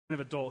of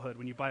adulthood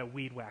when you buy a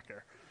weed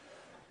whacker.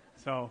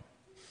 So,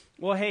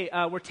 well, hey,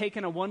 we're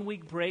taking a 1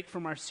 week break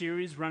from our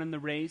series, Running the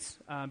Race,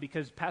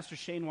 because Pastor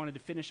Shane wanted to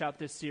finish out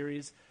this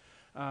series.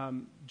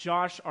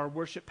 Josh, our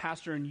worship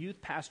pastor and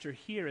youth pastor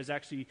here, is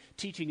actually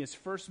teaching his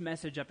first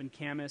message up in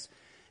Camas,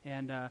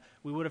 and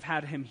we would have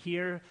had him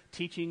here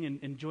teaching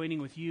and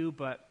joining with you,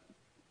 but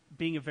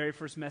being a very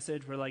first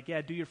message, we're like,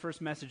 yeah, do your first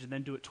message and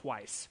then do it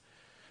twice.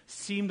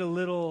 Seemed a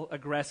little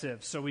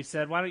aggressive, so we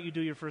said, why don't you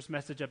do your first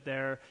message up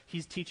there?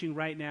 He's teaching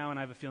right now, and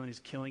I have a feeling he's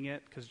killing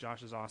it because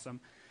Josh is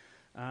awesome.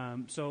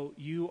 So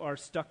you are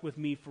stuck with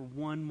me for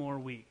 1 more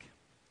week.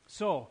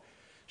 So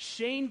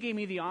Shane gave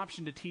me the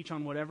option to teach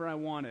on whatever I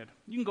wanted.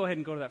 You can go ahead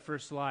and go to that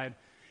first slide.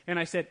 And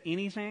I said,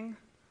 anything?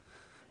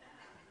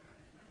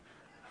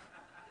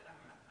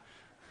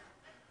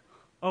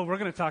 Oh, we're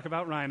going to talk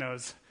about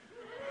rhinos.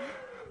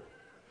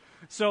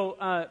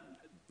 So,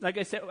 like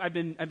I said, I've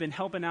been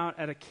helping out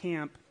at a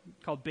camp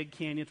called Big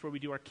Canyon. It's where we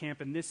do our camp.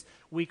 And this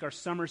week, our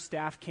summer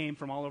staff came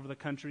from all over the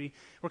country.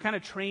 We're kind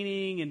of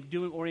training and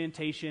doing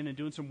orientation and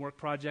doing some work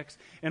projects.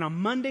 And on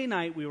Monday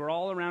night, we were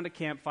all around a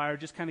campfire,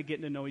 just kind of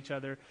getting to know each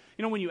other.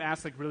 You know, when you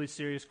ask like really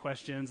serious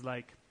questions,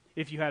 like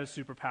if you had a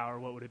superpower,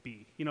 what would it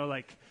be? You know,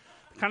 like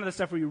kind of the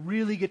stuff where you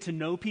really get to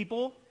know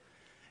people.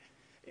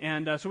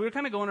 And so we were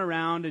kind of going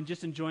around and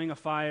just enjoying a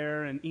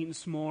fire and eating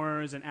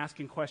s'mores and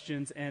asking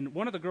questions. And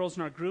one of the girls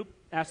in our group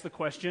asked the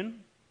question,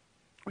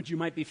 which you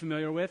might be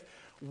familiar with,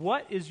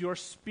 what is your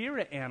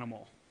spirit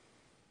animal?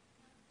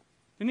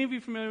 Any of you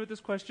familiar with this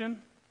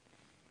question?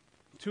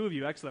 2 of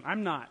you, excellent.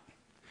 I'm not.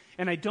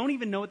 And I don't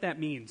even know what that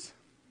means.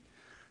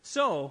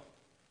 So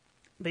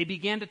they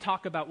began to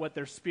talk about what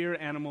their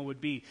spirit animal would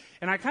be.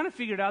 And I kind of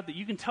figured out that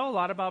you can tell a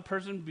lot about a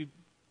person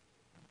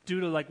due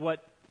to like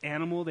what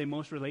animal they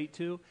most relate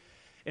to.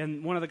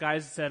 And one of the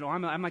guys said, oh,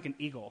 I'm like an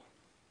eagle.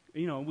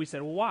 You know, we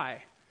said, well,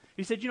 why?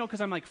 He said, you know,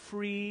 because I'm like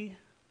free.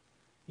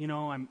 You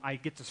know, I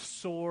get to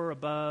soar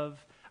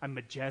above. I'm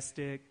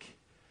majestic.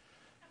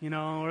 You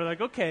know, we're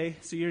like, okay,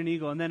 so you're an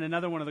eagle. And then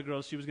another one of the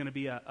girls, she was going to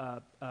be a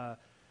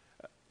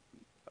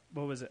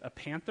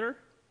panther?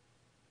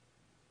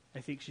 I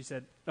think she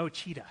said, oh,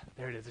 cheetah.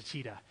 There it is, a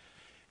cheetah.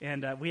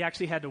 And we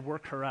actually had to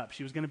work her up.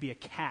 She was going to be a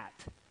cat.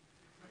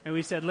 And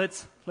we said,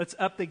 let's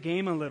up the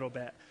game a little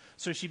bit.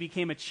 So she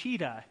became a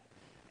cheetah.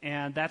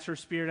 And that's her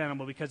spirit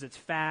animal because it's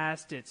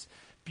fast, it's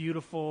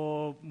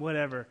beautiful,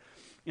 whatever.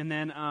 And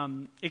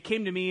then it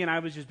came to me, and I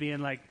was just being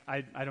like,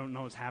 I don't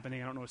know what's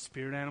happening. I don't know what a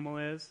spirit animal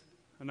is.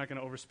 I'm not going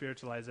to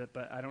over-spiritualize it,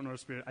 but I don't know what a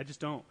spirit. I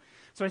just don't.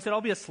 So I said, I'll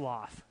be a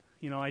sloth.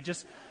 You know, I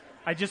just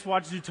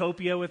watched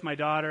Zootopia with my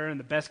daughter, and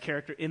the best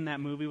character in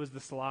that movie was the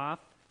sloth.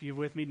 If you're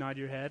with me, nod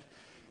your head.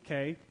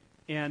 Okay.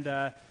 And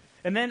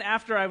then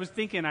after I was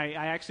thinking, I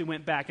actually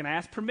went back, and I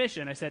asked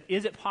permission. I said,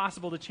 is it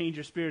possible to change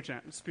your spirit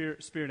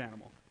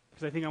animal?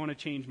 Because I think I want to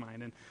change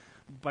mine. And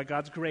by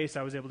God's grace,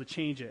 I was able to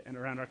change it and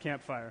around our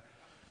campfire.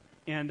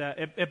 And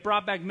it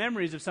brought back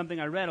memories of something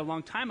I read a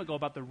long time ago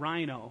about the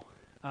rhino.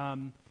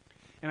 And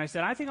I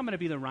said, I think I'm going to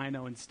be the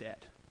rhino instead.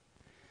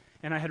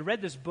 And I had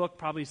read this book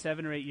probably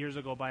 7 or 8 years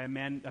ago by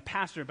a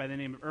pastor by the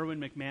name of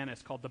Erwin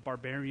McManus called The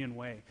Barbarian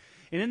Way.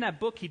 And in that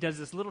book, he does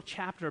this little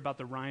chapter about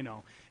the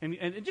rhino.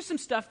 And just some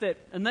stuff that,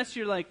 unless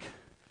you're like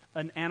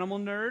an animal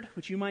nerd,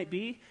 which you might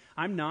be,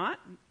 I'm not.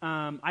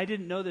 I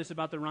didn't know this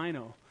about the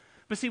rhino.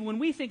 But see, when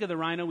we think of the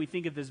rhino, we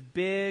think of this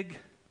big,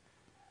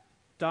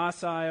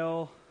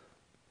 docile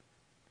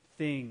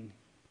thing.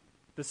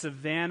 The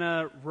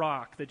savanna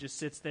rock that just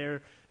sits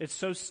there. It's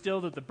so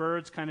still that the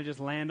birds kind of just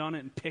land on it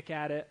and pick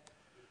at it.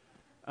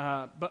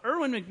 But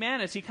Erwin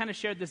McManus, he kind of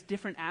shared this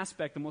different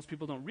aspect that most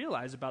people don't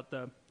realize about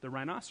the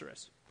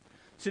rhinoceros.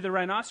 See, the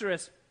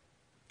rhinoceros,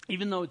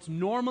 even though it's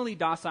normally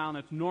docile and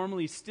it's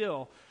normally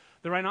still,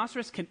 the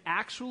rhinoceros can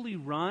actually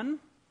run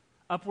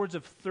upwards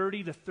of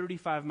 30 to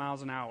 35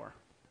 miles an hour.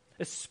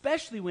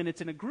 Especially when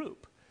it's in a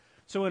group.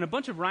 So when a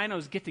bunch of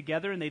rhinos get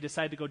together and they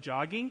decide to go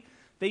jogging,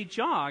 they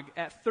jog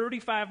at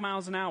 35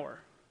 miles an hour.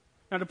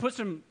 Now, to put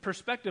some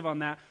perspective on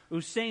that,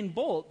 Usain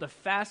Bolt, the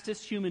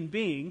fastest human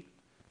being,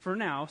 for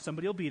now,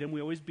 somebody will beat him,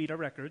 we always beat our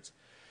records,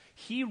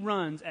 he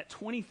runs at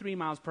 23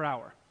 miles per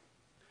hour.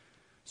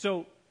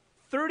 So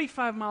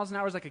 35 miles an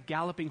hour is like a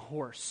galloping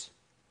horse.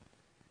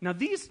 Now,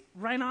 these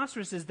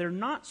rhinoceroses, they're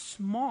not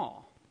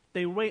small.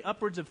 They weigh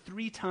upwards of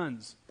 3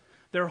 tons.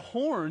 Their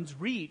horns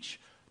reach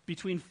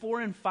between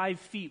 4 and 5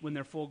 feet when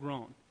they're full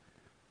grown.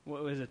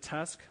 What is it,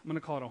 tusk? I'm going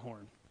to call it a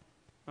horn.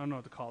 I don't know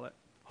what to call it.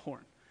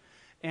 Horn.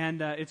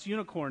 And it's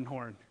unicorn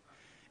horn.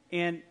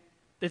 And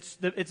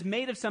it's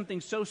made of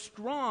something so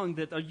strong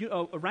that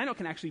a rhino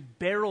can actually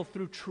barrel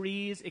through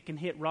trees. It can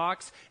hit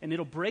rocks, and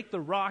it'll break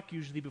the rock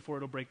usually before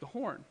it'll break the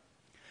horn.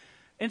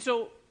 And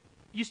so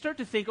you start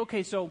to think,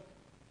 okay, so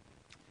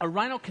a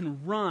rhino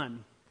can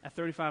run at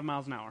 35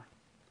 miles an hour.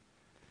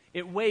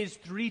 It weighs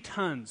 3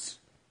 tons.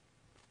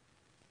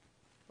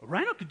 A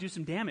rhino could do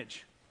some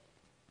damage,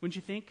 wouldn't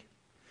you think?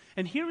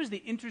 And here is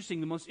the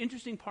most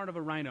interesting part of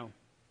a rhino,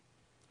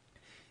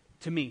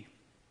 to me,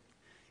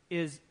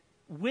 is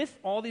with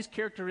all these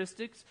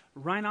characteristics,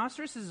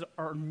 rhinoceroses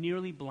are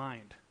nearly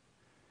blind.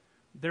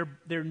 They're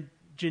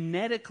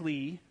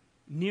genetically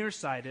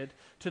nearsighted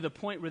to the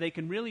point where they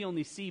can really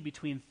only see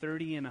between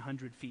 30 and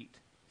 100 feet.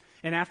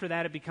 And after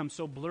that, it becomes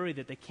so blurry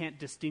that they can't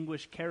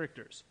distinguish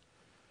characters.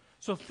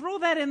 So throw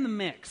that in the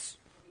mix.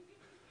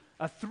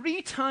 A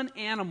 3-ton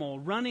animal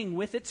running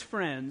with its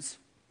friends,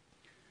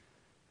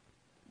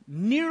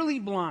 nearly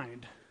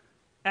blind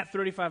at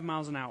 35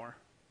 miles an hour.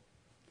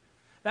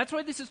 That's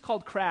why this is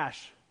called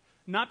Crash.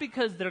 Not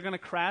because they're going to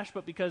crash,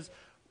 but because,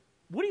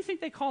 what do you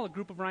think they call a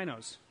group of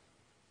rhinos?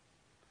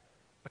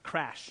 A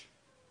crash.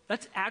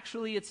 That's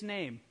actually its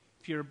name.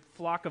 If you're a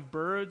flock of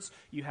birds,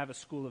 you have a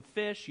school of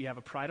fish, you have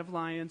a pride of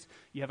lions,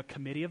 you have a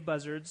committee of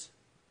buzzards.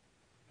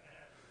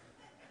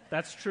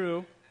 That's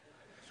true.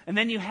 And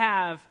then you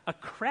have a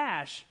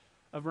crash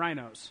of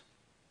rhinos.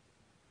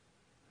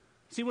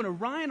 See, when a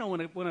rhino,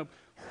 I want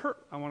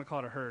to call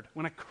it a herd,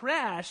 when a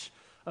crash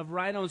of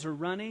rhinos are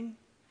running,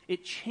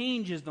 it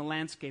changes the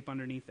landscape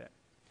underneath it.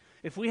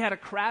 If we had a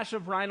crash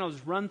of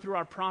rhinos run through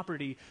our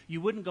property, you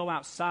wouldn't go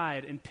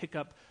outside and pick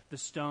up the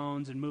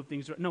stones and move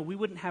things. No, we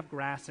wouldn't have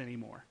grass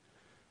anymore.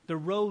 The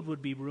road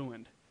would be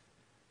ruined.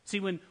 See,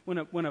 when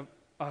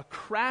a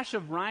crash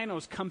of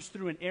rhinos comes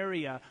through an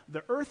area,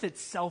 the earth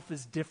itself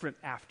is different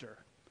after.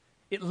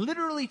 It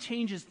literally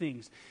changes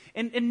things.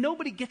 And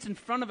nobody gets in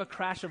front of a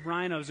crash of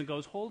rhinos and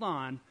goes, hold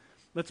on,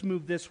 let's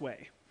move this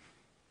way.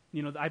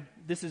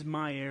 This is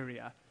my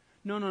area.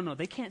 No,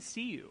 they can't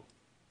see you.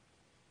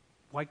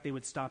 Like they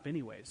would stop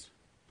anyways.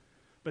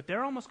 But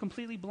they're almost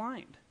completely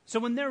blind. So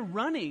when they're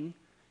running,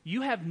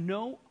 you have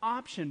no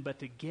option but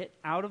to get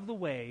out of the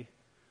way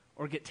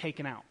or get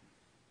taken out.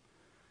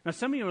 Now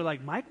some of you are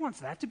like, Mike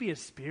wants that to be a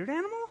spirit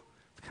animal?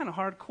 It's kind of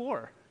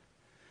hardcore.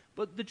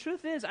 But the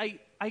truth is,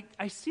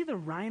 I see the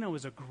rhino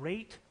as a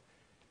great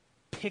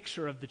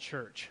picture of the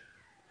church.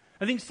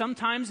 I think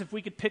sometimes if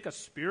we could pick a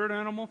spirit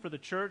animal for the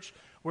church,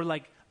 we're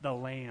like the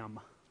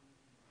lamb.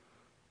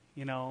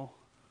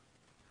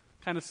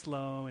 Kind of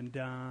slow and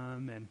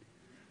dumb and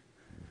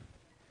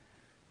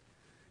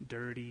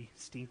dirty,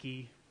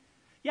 stinky.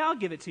 Yeah, I'll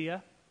give it to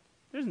you.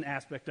 There's an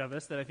aspect of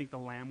us that I think the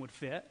lamb would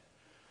fit.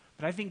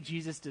 But I think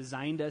Jesus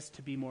designed us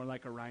to be more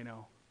like a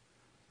rhino.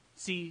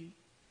 See,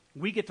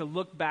 we get to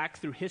look back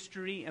through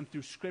history and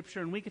through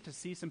Scripture, and we get to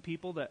see some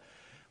people that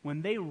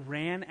when they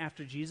ran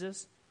after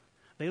Jesus,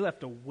 they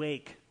left a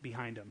wake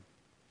behind them.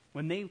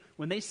 When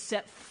they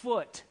set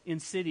foot in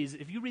cities,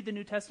 if you read the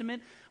New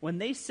Testament, when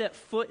they set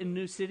foot in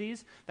new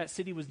cities, that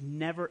city was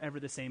never, ever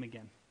the same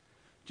again.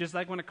 Just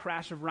like when a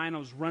crash of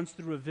rhinos runs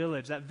through a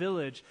village, that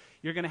village,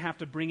 you're going to have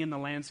to bring in the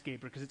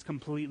landscaper because it's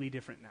completely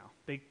different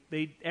now.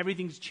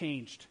 Everything's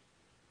changed.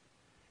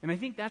 And I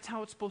think that's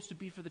how it's supposed to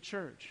be for the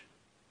church.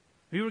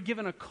 We were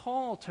given a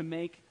call to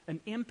make an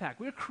impact.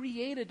 We were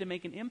created to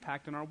make an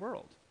impact in our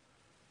world.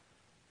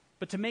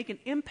 But to make an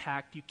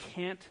impact, you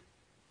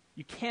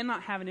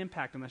cannot have an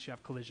impact unless you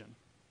have collision.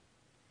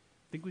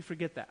 I think we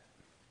forget that.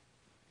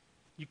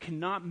 You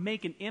cannot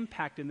make an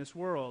impact in this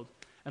world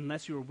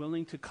unless you are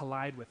willing to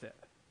collide with it.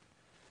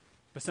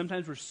 But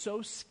sometimes we're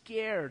so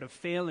scared of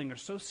failing or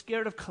so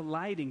scared of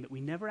colliding that we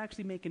never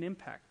actually make an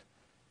impact.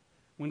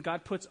 When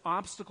God puts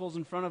obstacles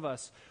in front of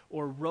us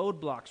or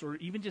roadblocks or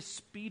even just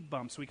speed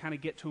bumps, we kind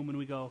of get to them and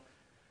we go,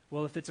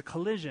 well, if it's a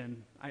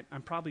collision,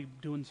 I'm probably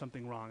doing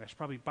something wrong.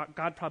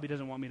 God probably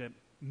doesn't want me to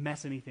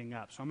mess anything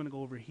up, so I'm going to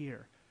go over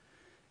here.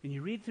 And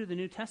you read through the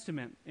New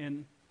Testament,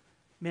 and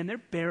man,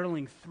 they're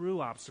barreling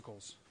through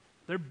obstacles.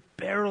 They're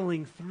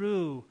barreling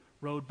through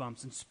road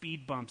bumps and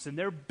speed bumps, and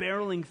they're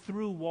barreling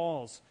through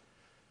walls.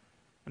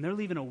 And they're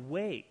leaving a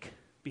wake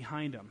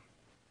behind them.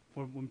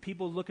 When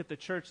people look at the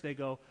church, they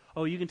go,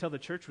 oh, you can tell the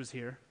church was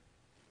here.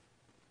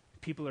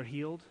 People are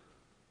healed.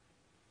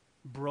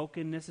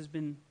 Brokenness has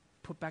been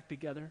put back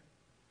together.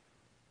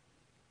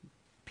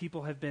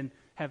 People have been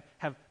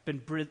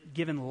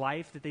given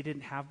life that they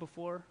didn't have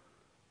before.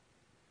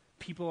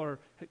 People are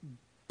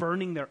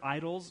burning their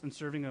idols and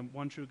serving a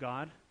one true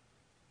God.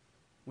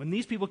 When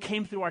these people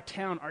came through our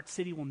town, our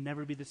city will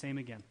never be the same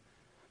again.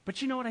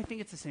 But you know what? I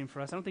think it's the same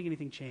for us. I don't think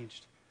anything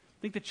changed.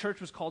 I think the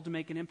church was called to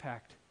make an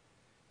impact.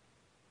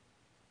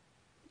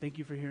 Thank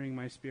you for hearing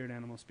my spirit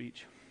animal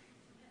speech.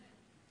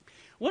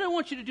 What I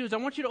want you to do is I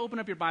want you to open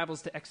up your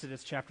Bibles to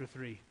Exodus chapter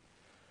 3.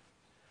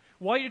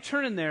 While you're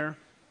turning there,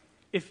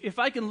 if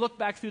I can look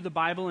back through the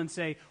Bible and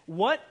say,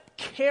 what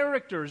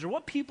characters or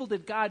what people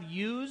did God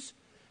use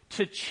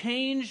to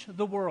change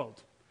the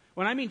world?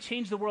 When I mean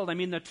change the world, I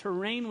mean the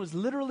terrain was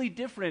literally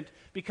different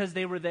because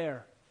they were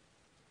there.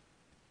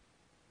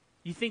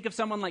 You think of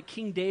someone like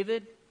King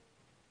David.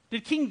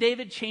 Did King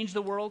David change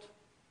the world?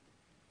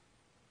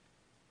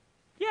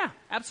 Yeah,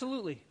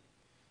 absolutely.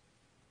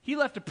 He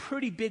left a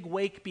pretty big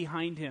wake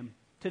behind him.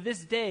 To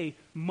this day,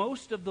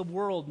 most of the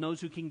world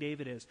knows who King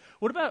David is.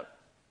 What about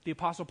the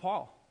Apostle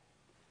Paul?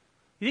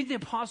 You think the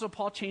Apostle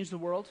Paul changed the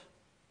world?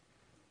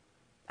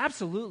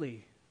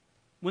 Absolutely.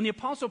 When the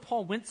Apostle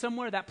Paul went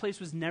somewhere, that place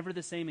was never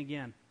the same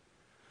again.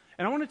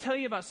 And I want to tell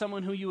you about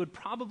someone who you would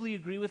probably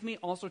agree with me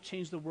also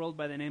changed the world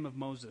by the name of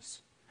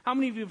Moses. How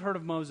many of you have heard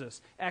of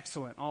Moses?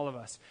 Excellent, all of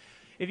us.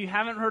 If you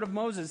haven't heard of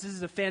Moses, this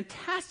is a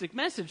fantastic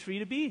message for you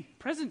to be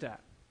present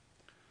at.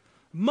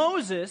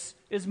 Moses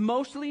is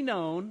mostly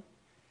known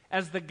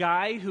as the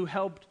guy who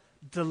helped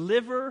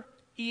deliver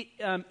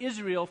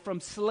Israel from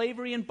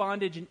slavery and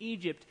bondage in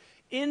Egypt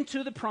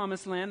into the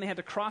promised land. They had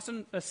to cross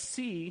a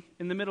sea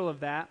in the middle of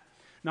that,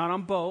 not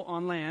on boat,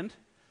 on land.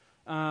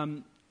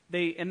 And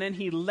then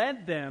he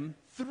led them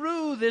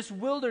through this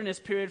wilderness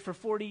period for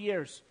 40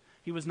 years.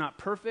 He was not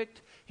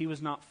perfect, he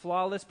was not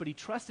flawless, but he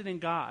trusted in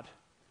God.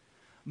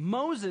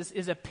 Moses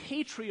is a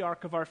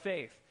patriarch of our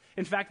faith.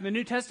 In fact, in the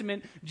New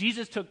Testament,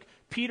 Jesus took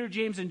Peter,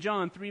 James, and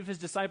John, 3 of his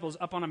disciples,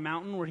 up on a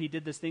mountain where he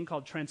did this thing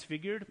called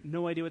transfigured.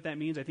 No idea what that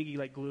means. I think he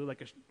glue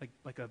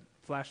like a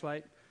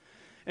flashlight.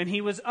 And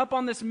he was up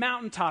on this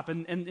mountaintop,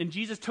 and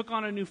Jesus took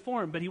on a new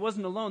form, but he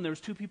wasn't alone. There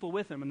was 2 people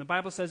with him, and the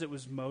Bible says it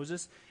was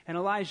Moses and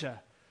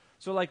Elijah.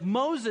 So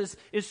Moses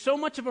is so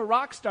much of a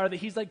rock star that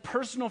he's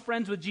personal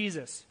friends with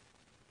Jesus.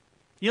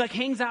 He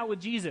hangs out with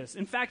Jesus.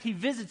 In fact, he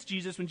visits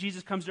Jesus when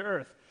Jesus comes to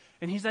earth.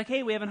 And he's like,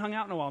 hey, we haven't hung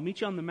out in a while.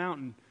 Meet you on the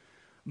mountain.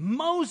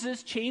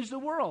 Moses changed the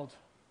world.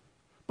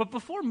 But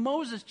before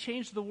Moses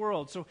changed the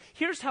world, so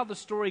here's how the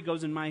story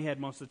goes in my head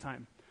most of the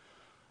time.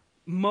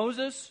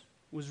 Moses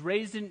was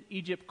raised in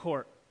Egypt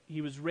court.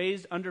 He was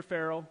raised under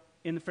Pharaoh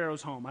in the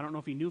Pharaoh's home. I don't know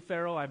if he knew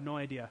Pharaoh. I have no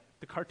idea.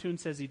 The cartoon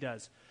says he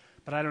does,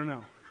 but I don't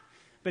know.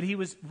 But he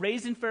was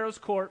raised in Pharaoh's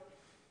court.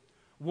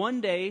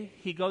 One day,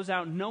 he goes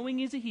out knowing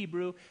he's a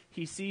Hebrew.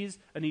 He sees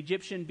an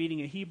Egyptian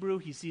beating a Hebrew.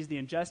 He sees the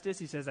injustice.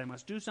 He says, I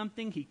must do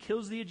something. He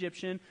kills the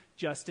Egyptian,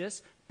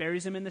 justice,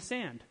 buries him in the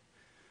sand.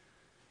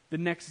 The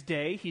next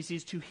day, he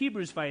sees 2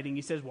 Hebrews fighting.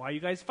 He says, why are you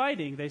guys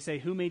fighting? They say,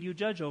 who made you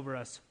judge over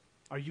us?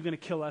 Are you going to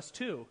kill us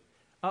too?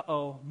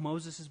 Uh-oh,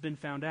 Moses has been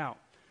found out.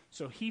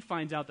 So he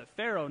finds out that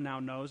Pharaoh now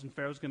knows, and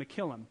Pharaoh's going to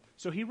kill him.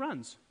 So he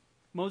runs.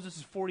 Moses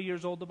is 40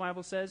 years old, the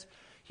Bible says.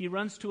 He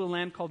runs to a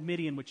land called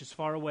Midian, which is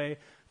far away,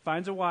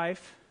 finds a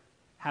wife,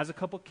 has a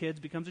couple kids,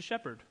 becomes a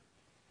shepherd.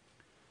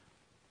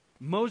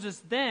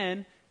 Moses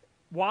then,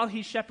 while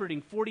he's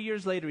shepherding, 40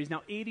 years later, he's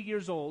now 80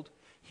 years old,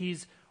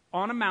 he's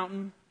on a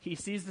mountain, he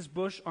sees this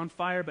bush on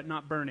fire but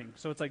not burning.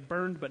 So it's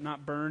burned but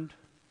not burned.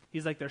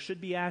 He's like, there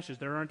should be ashes,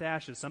 there aren't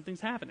ashes,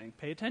 something's happening,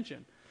 pay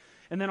attention.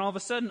 And then all of a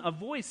sudden, a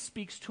voice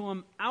speaks to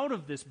him out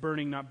of this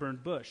burning, not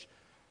burned bush.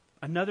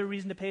 Another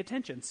reason to pay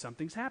attention,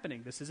 something's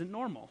happening, this isn't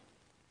normal.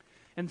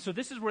 And so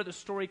this is where the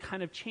story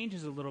kind of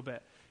changes a little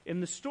bit. In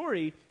the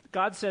story,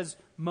 God says,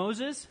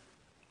 Moses,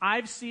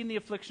 I've seen the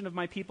affliction of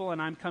my people and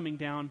I'm coming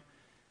down.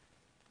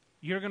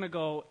 You're going to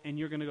go and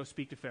you're going to go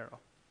speak to Pharaoh.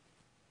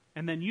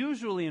 And then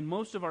usually in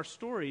most of our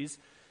stories,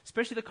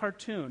 especially the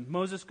cartoon,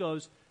 Moses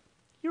goes,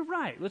 you're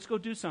right, let's go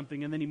do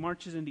something. And then he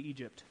marches into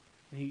Egypt.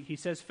 And he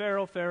says,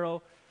 Pharaoh,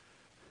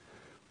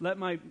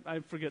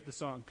 I forget the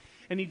song.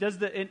 And he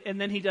does and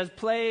then he does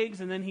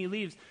plagues, and then he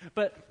leaves.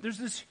 But there's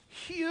this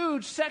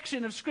huge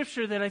section of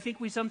Scripture that I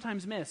think we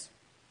sometimes miss.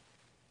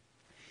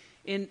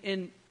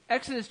 In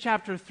Exodus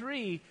chapter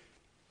 3,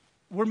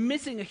 we're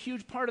missing a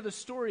huge part of the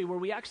story where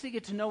we actually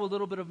get to know a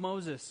little bit of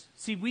Moses.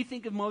 See, we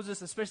think of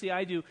Moses, especially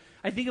I do,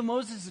 I think of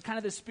Moses as kind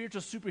of this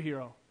spiritual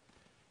superhero.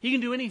 He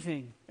can do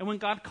anything. And when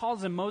God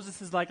calls him,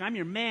 Moses is like, I'm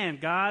your man,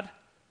 God.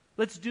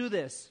 Let's do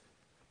this.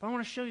 But I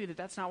want to show you that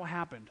that's not what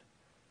happened.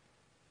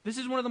 This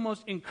is one of the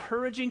most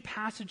encouraging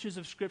passages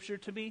of Scripture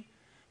to me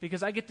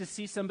because I get to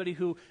see somebody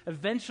who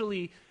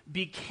eventually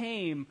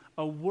became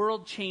a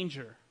world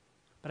changer.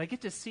 But I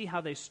get to see how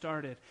they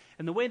started.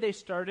 And the way they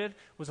started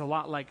was a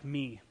lot like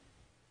me.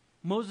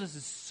 Moses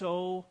is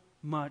so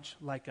much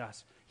like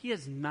us. He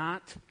is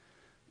not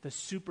the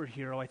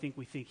superhero I think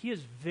we think. He is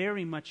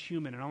very much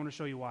human, and I want to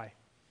show you why.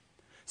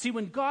 See,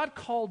 when God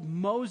called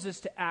Moses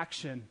to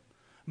action,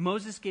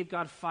 Moses gave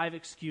God 5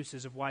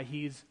 excuses of why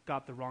he's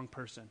got the wrong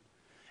person.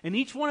 And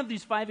each one of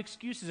these 5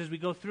 excuses, as we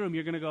go through them,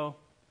 you're going to go,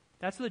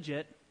 that's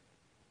legit.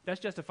 That's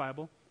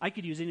justifiable. I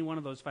could use any one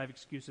of those 5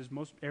 excuses,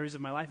 most areas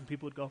of my life, and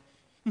people would go,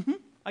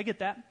 I get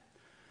that.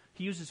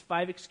 He uses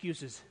 5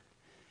 excuses,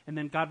 and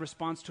then God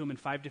responds to him in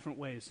 5 different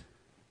ways.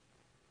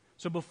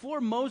 So before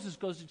Moses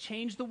goes to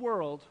change the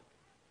world,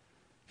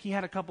 he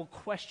had a couple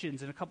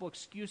questions and a couple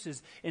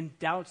excuses and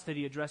doubts that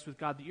he addressed with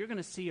God that you're going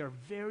to see are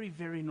very,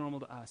 very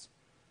normal to us.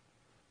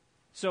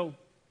 So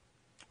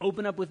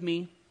open up with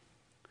me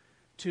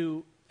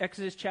to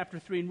Exodus chapter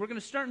 3, and we're going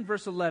to start in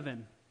verse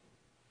 11.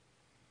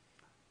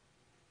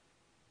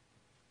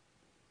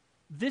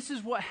 This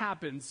is what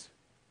happens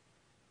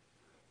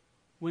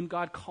when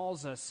God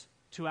calls us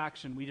to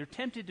action. We are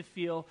tempted to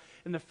feel,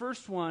 and the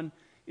first one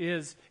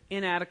is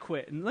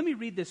inadequate. And let me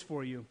read this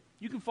for you.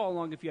 You can follow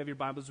along if you have your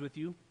Bibles with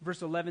you.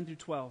 Verse 11 through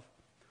 12.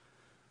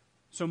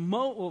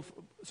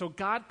 So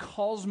God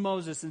calls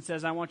Moses and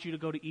says, I want you to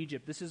go to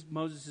Egypt. This is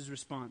Moses'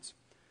 response.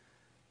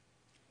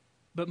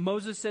 But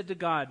Moses said to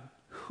God,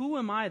 who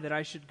am I that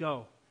I should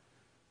go?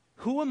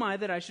 Who am I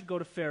that I should go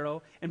to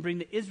Pharaoh and bring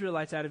the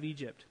Israelites out of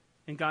Egypt?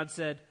 And God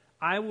said,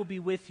 I will be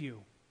with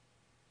you.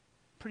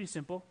 Pretty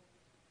simple.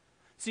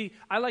 See,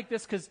 I like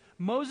this because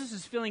Moses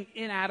is feeling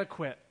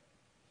inadequate.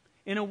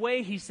 In a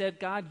way, he said,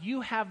 God,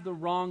 you have the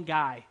wrong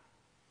guy.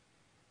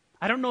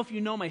 I don't know if you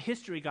know my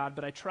history, God,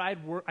 but I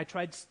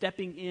tried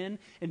stepping in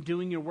and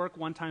doing your work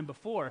one time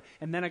before,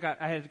 and then I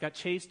got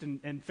chased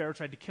and Pharaoh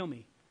tried to kill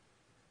me.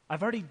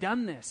 I've already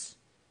done this.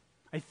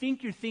 I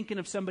think you're thinking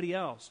of somebody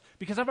else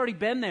because I've already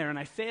been there and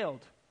I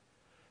failed.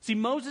 See,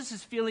 Moses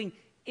is feeling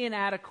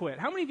inadequate.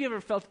 How many of you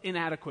ever felt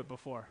inadequate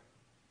before?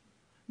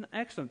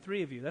 Excellent,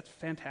 3 of you. That's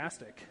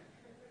fantastic.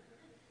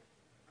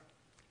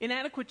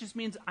 Inadequate just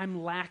means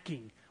I'm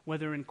lacking,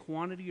 whether in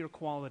quantity or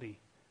quality.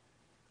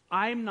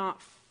 I'm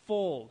not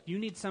full. You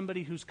need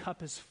somebody whose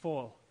cup is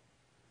full.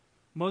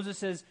 Moses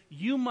says,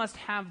 you must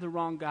have the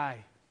wrong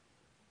guy.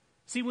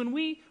 See, when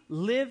we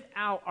live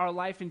out our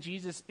life in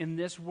Jesus in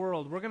this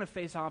world, we're going to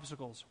face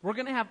obstacles. We're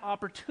going to have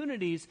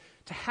opportunities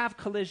to have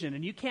collision,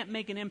 and you can't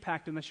make an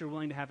impact unless you're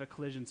willing to have a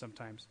collision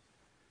sometimes.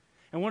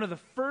 And one of the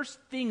first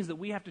things that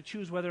we have to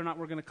choose whether or not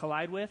we're going to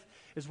collide with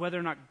is whether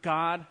or not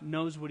God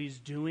knows what he's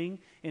doing.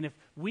 And if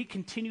we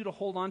continue to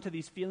hold on to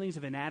these feelings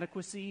of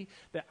inadequacy,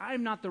 that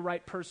I'm not the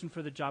right person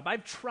for the job,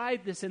 I've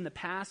tried this in the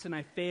past and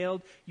I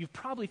failed, you're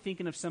probably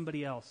thinking of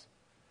somebody else.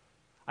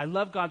 I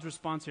love God's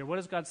response here. What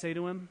does God say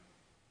to him?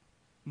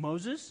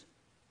 Moses,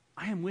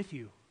 I am with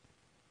you.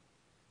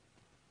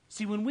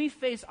 See, when we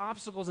face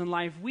obstacles in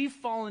life, we've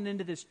fallen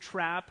into this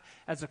trap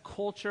as a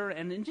culture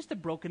and in just the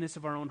brokenness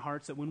of our own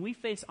hearts that when we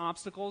face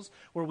obstacles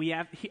where we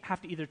have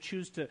to either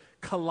choose to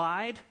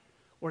collide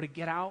or to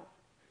get out,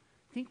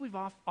 I think we've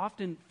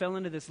often fell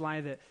into this lie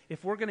that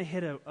if we're going to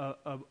hit a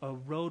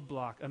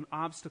roadblock, an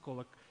obstacle,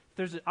 if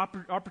there's an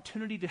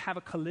opportunity to have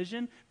a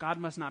collision, God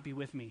must not be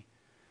with me.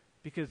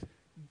 Because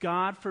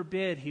God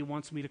forbid he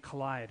wants me to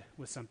collide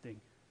with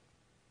something.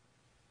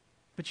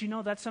 But you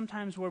know, that's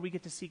sometimes where we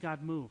get to see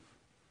God move.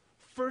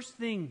 First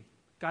thing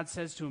God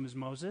says to him is,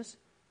 Moses,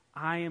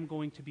 I am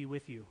going to be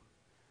with you.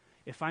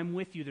 If I'm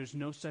with you, there's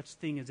no such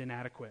thing as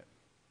inadequate.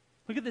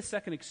 Look at this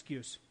second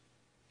excuse.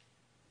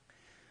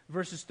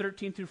 Verses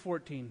 13 through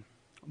 14.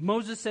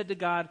 Moses said to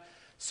God,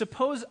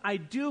 suppose I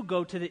do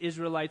go to the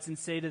Israelites and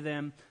say to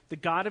them, the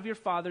God of your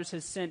fathers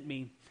has sent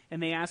me,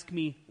 and they ask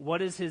me,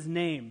 what is his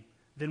name?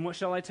 Then what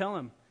shall I tell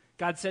him?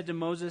 God said to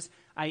Moses,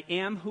 I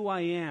am who I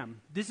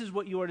am. This is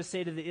what you are to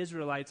say to the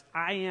Israelites.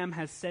 I am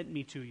has sent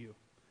me to you.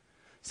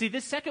 See,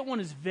 this second one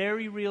is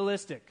very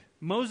realistic.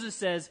 Moses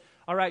says,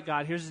 all right,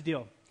 God, here's the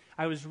deal.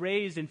 I was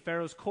raised in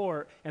Pharaoh's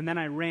court, and then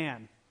I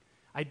ran.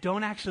 I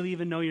don't actually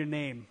even know your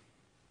name.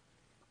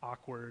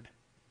 Awkward.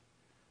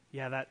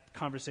 Yeah, that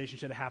conversation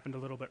should have happened a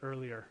little bit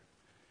earlier.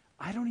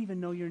 I don't even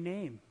know your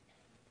name.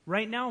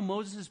 Right now,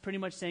 Moses is pretty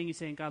much saying, he's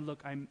saying, God,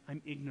 look, I'm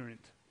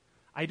ignorant.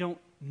 I don't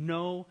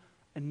know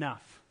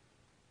enough.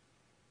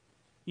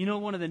 You know,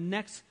 one of the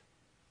next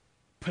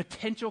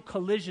potential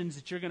collisions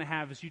that you're going to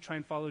have as you try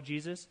and follow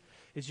Jesus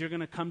is you're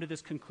going to come to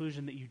this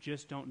conclusion that you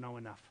just don't know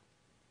enough.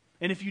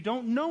 And if you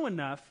don't know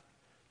enough,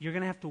 you're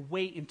going to have to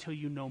wait until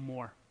you know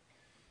more.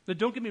 But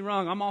don't get me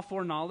wrong, I'm all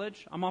for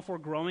knowledge. I'm all for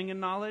growing in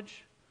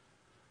knowledge.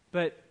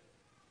 But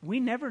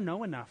we never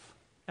know enough,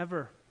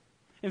 ever.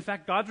 In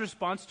fact, God's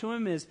response to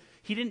him is,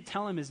 he didn't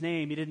tell him his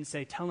name. He didn't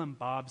say, tell him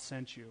Bob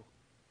sent you.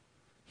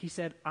 He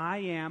said, I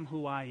am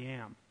who I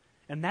am.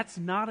 And that's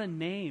not a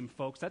name,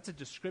 folks. That's a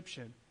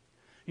description.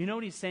 You know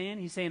what he's saying?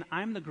 He's saying,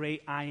 I'm the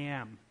great I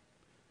am.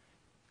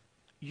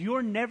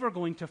 You're never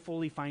going to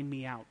fully find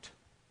me out.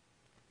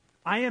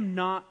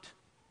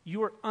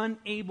 You are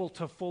unable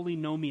to fully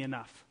know me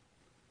enough.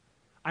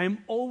 I am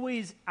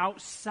always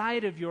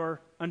outside of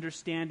your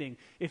understanding.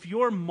 If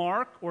your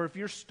mark or if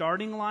your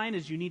starting line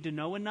is you need to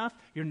know enough,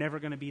 you're never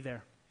going to be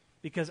there.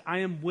 Because I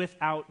am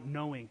without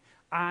knowing.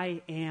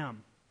 I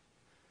am.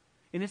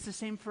 And it's the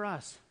same for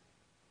us.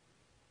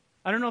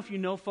 I don't know if you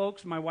know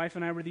folks, my wife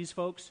and I were these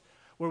folks,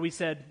 where we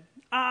said,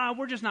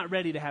 we're just not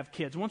ready to have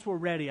kids. Once we're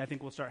ready, I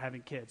think we'll start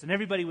having kids. And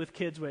everybody with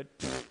kids went,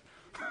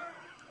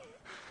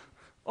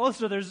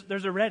 also,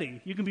 there's a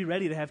ready. You can be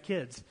ready to have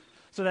kids.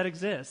 So that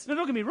exists. Now,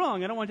 don't get me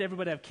wrong. I don't want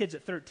everybody to have kids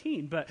at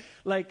 13. But,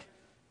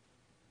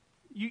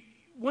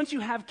 once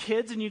you have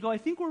kids and you go, I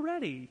think we're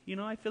ready. You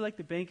know, I feel like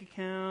the bank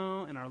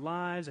account and our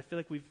lives, I feel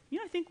like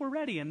I think we're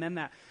ready. And then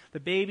the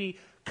baby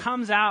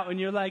comes out and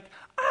you're like,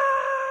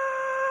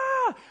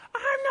 I'm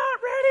not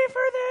ready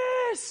for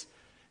this.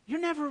 You're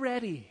never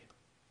ready.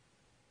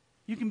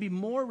 You can be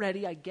more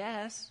ready, I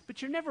guess,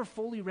 but you're never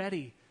fully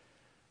ready.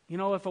 You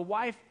know, if a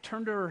wife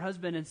turned to her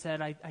husband and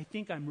said, I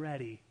think I'm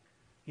ready,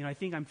 I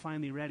think I'm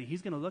finally ready,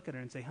 he's going to look at her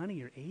and say, honey,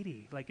 you're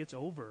 80. It's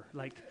over.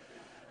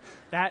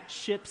 That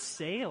ship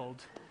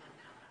sailed.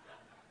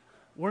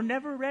 We're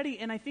never ready.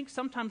 And I think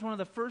sometimes one of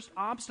the first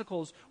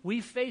obstacles we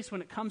face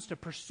when it comes to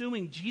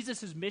pursuing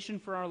Jesus' mission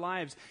for our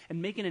lives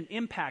and making an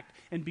impact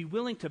and be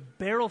willing to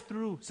barrel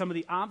through some of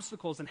the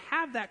obstacles and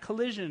have that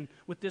collision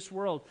with this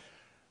world,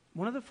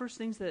 one of the first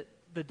things that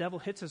the devil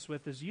hits us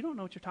with is you don't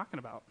know what you're talking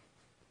about.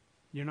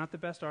 You're not the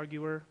best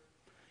arguer.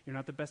 You're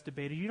not the best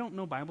debater. You don't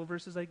know Bible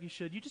verses like you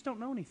should. You just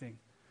don't know anything.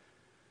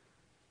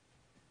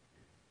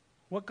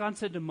 What God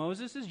said to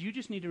Moses is you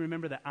just need to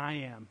remember that I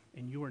am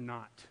and you are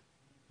not.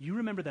 You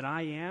remember that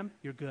I am,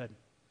 you're good.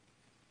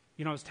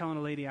 I was telling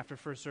a lady after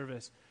first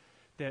service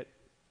that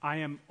I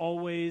am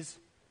always,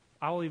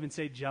 I'll even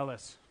say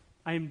jealous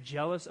I am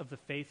jealous of the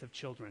faith of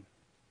children.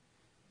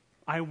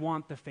 I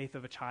want the faith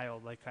of a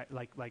child.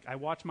 Like I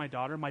watch my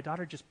daughter. My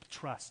daughter just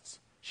trusts.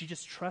 She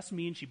just trusts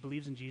me and she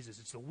believes in Jesus.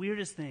 It's the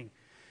weirdest thing.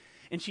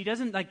 And she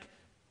doesn't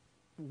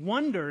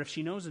wonder if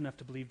she knows enough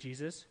to believe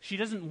Jesus. She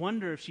doesn't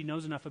wonder if she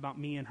knows enough about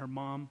me and her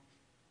mom.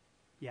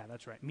 Yeah,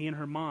 that's right. Me and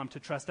her mom to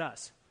trust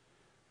us.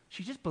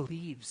 She just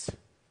believes,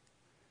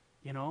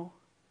 And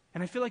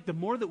I feel like the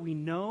more that we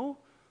know,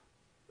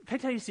 can I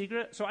tell you a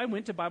secret? So I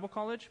went to Bible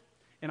college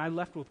and I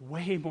left with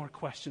way more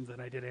questions than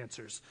I did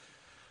answers.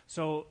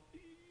 So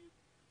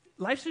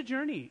life's a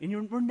journey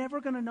and we're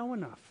never going to know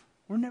enough.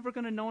 We're never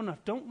going to know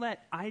enough. Don't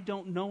let I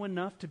don't know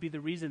enough to be the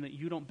reason that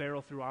you don't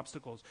barrel through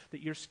obstacles,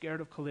 that you're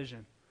scared of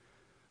collision.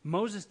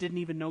 Moses didn't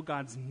even know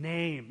God's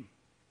name.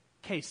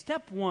 Okay,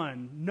 step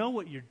one, know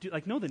what you're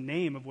doing, know the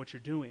name of what you're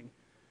doing.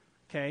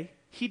 Okay?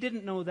 He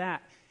didn't know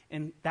that,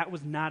 and that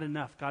was not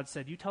enough. God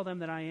said, you tell them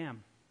that I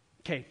am.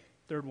 Okay,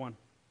 third one.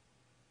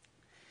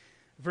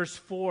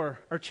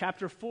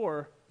 Chapter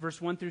 4,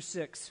 verse 1 through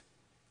 6.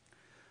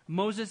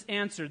 Moses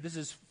answered, this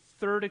is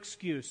third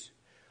excuse.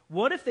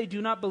 What if they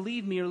do not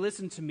believe me or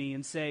listen to me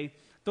and say,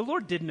 the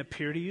Lord didn't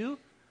appear to you?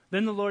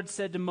 Then the Lord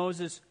said to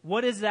Moses,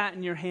 what is that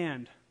in your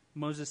hand?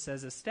 Moses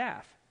says, a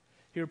staff.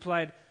 He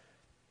replied,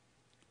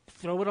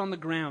 throw it on the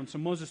ground. So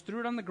Moses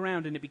threw it on the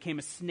ground and it became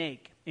a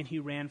snake, and he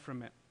ran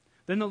from it.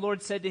 Then the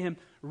Lord said to him,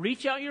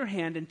 reach out your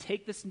hand and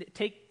take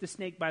the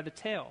snake by the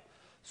tail.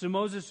 So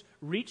Moses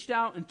reached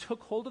out and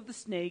took hold of the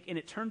snake, and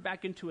it turned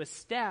back into a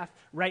staff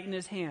right in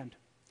his hand.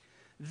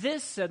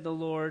 This, said the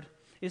Lord,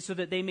 is so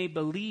that they may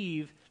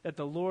believe that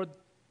the Lord,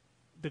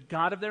 the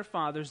God of their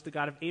fathers, the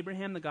God of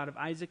Abraham, the God of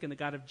Isaac, and the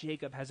God of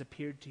Jacob has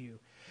appeared to you.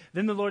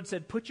 Then the Lord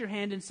said, put your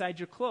hand inside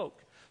your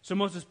cloak. So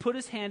Moses put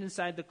his hand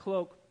inside the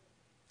cloak,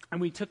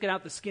 and when he took it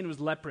out, the skin was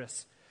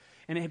leprous,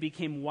 and it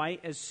became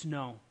white as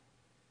snow.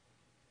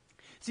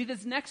 See,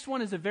 this next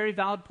one is a very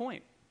valid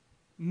point.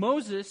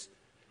 Moses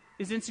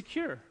is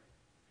insecure.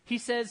 He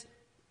says,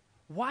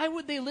 why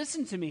would they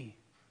listen to me?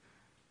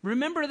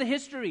 Remember the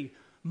history.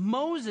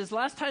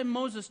 Last time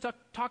Moses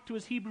talked to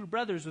his Hebrew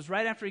brothers was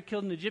right after he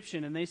killed an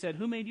Egyptian, and they said,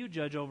 who made you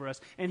judge over us?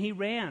 And he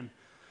ran.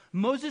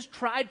 Moses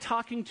tried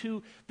talking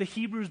to the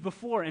Hebrews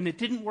before, and it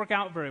didn't work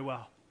out very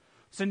well.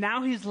 So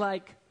now he's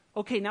like,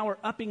 okay, now we're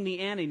upping the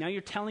ante. Now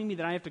you're telling me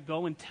that I have to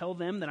go and tell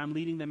them that I'm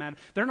leading them out.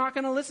 They're not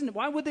going to listen.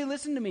 Why would they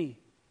listen to me?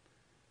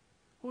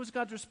 What was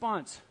God's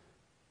response?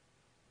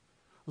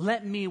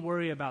 Let me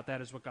worry about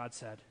that, is what God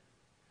said.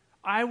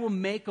 I will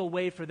make a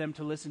way for them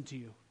to listen to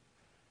you.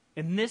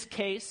 In this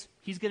case,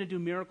 he's going to do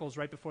miracles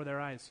right before their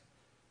eyes.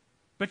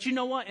 But you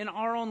know what? In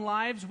our own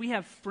lives, we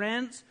have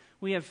friends,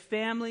 we have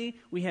family,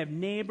 we have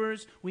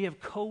neighbors, we have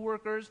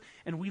coworkers,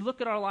 and we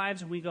look at our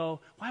lives and we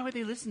go, why would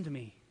they listen to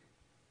me?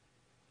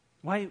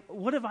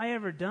 What have I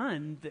ever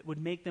done that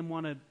would make them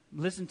want to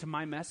listen to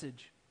my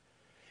message?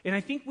 And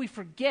I think we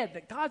forget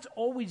that God's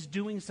always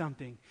doing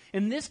something.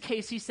 In this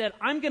case, he said,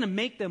 I'm going to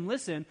make them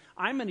listen.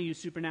 I'm going to use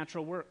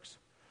supernatural works.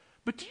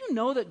 But do you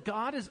know that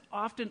God is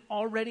often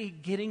already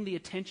getting the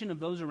attention of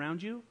those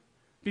around you?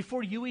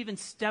 Before you even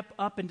step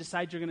up and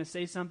decide you're going to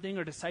say something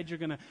or decide you're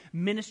going to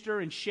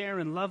minister and share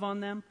and love on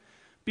them,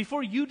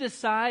 before you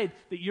decide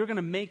that you're going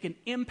to make an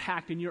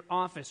impact in your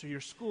office or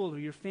your school or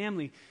your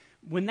family,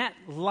 when that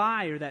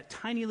lie or that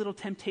tiny little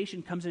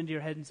temptation comes into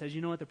your head and says,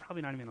 you know what, they're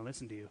probably not even going to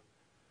listen to you.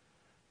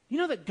 You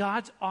know that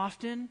God's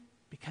often,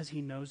 because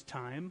he knows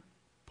time,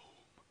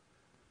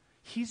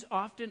 he's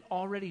often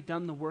already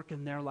done the work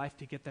in their life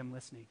to get them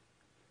listening.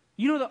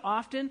 You know that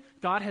often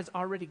God has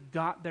already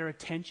got their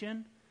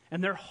attention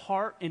and their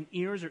heart and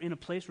ears are in a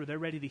place where they're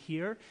ready to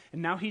hear.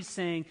 And now he's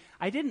saying,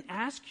 I didn't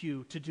ask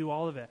you to do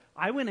all of it.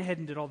 I went ahead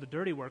and did all the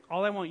dirty work.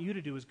 All I want you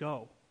to do is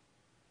go.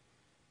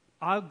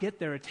 I'll get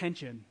their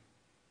attention.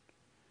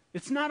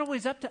 It's not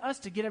always up to us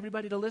to get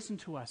everybody to listen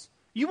to us.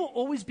 You will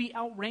always be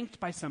outranked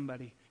by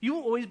somebody. You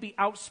will always be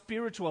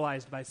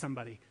out-spiritualized by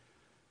somebody.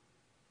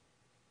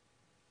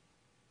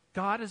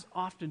 God is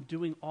often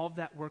doing all of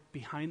that work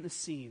behind the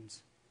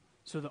scenes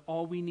so that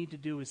all we need to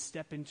do is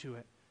step into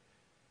it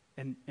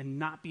and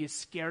not be as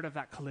scared of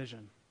that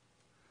collision.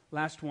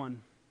 Last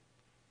one.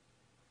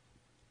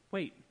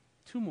 Wait,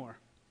 two more.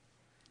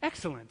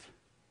 Excellent.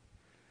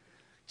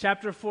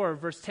 Chapter 4,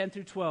 verse 10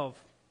 through 12.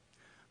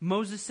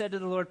 Moses said to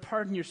the Lord,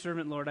 pardon your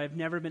servant, Lord. I have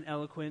never been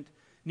eloquent,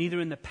 neither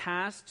in the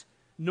past,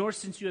 nor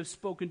since you have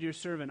spoken to your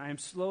servant. I am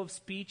slow of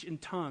speech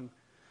and tongue.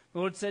 The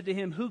Lord said to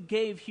him, who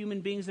gave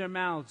human beings their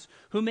mouths?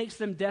 Who makes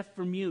them deaf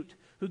or mute?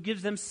 Who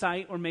gives them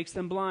sight or makes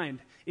them blind?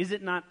 Is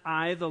it not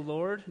I, the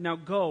Lord? Now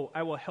go,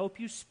 I will help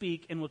you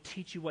speak and will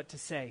teach you what to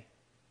say.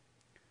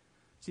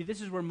 See,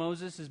 this is where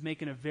Moses is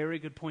making a very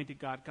good point to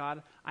God.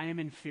 God, I am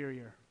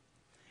inferior.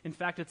 In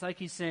fact, it's like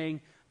he's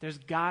saying, there's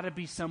got to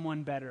be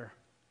someone better.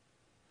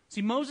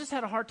 See, Moses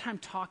had a hard time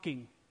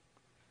talking.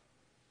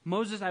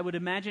 Moses, I would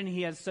imagine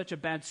he has such a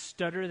bad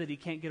stutter that he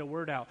can't get a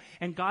word out.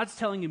 And God's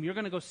telling him, you're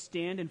going to go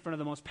stand in front of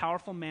the most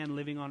powerful man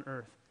living on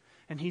earth.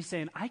 And he's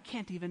saying, I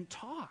can't even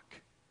talk.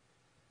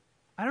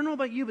 I don't know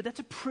about you, but that's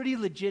a pretty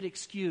legit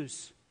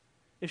excuse.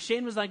 If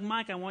Shane was like,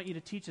 Mike, I want you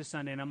to teach this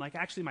Sunday, and I'm like,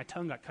 actually, my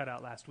tongue got cut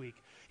out last week.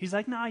 He's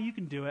like, nah, you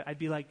can do it. I'd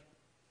be like,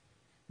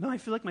 no, I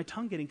feel like my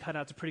tongue getting cut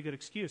out is a pretty good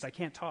excuse. I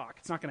can't talk.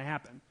 It's not going to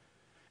happen.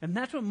 And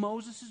that's what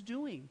Moses is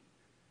doing.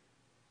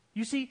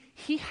 You see,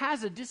 he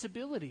has a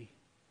disability.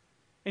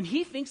 And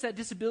he thinks that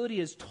disability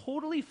is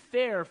totally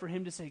fair for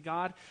him to say,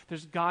 God,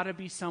 there's got to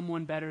be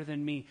someone better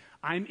than me.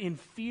 I'm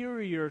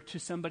inferior to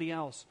somebody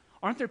else.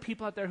 Aren't there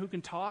people out there who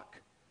can talk?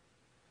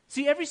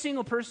 See, every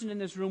single person in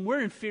this room,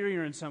 we're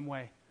inferior in some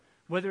way.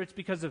 Whether it's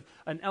because of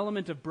an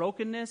element of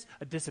brokenness,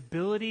 a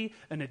disability,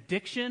 an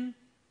addiction.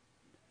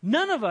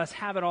 None of us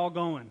have it all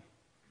going.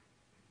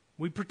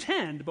 We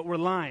pretend, but we're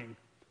lying.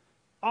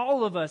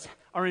 All of us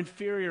are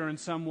inferior in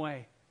some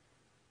way.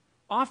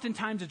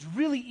 Oftentimes, it's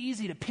really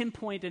easy to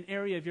pinpoint an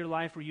area of your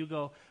life where you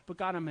go, but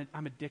God,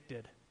 I'm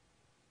addicted.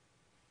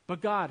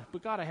 But God,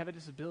 I have a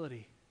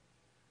disability.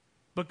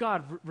 But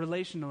God,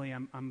 relationally,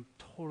 I'm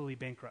totally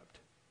bankrupt.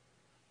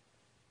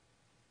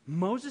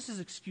 Moses'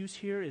 excuse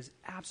here is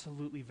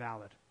absolutely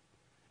valid.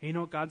 And you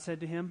know what God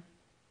said to him?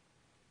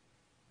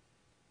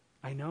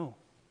 I know.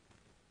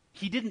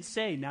 He didn't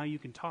say, now you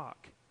can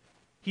talk.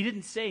 He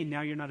didn't say,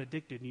 now you're not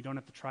addicted and you don't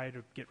have to try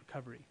to get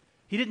recovery.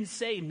 He didn't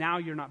say, now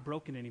you're not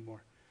broken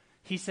anymore.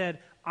 He said,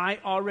 I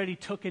already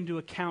took into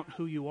account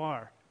who you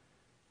are.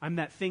 I'm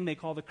that thing they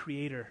call the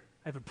creator.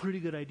 I have a pretty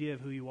good idea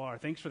of who you are.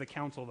 Thanks for the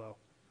counsel, though.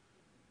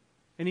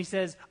 And he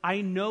says,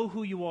 I know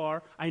who you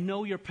are, I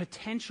know your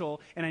potential,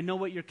 and I know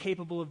what you're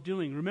capable of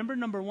doing. Remember,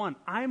 number one,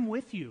 I'm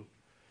with you.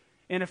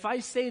 And if I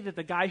say that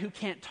the guy who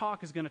can't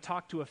talk is going to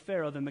talk to a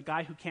Pharaoh, then the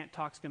guy who can't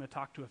talk is going to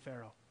talk to a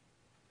Pharaoh.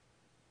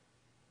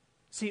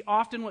 See,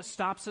 often what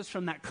stops us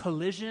from that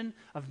collision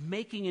of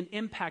making an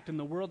impact in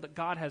the world that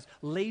God has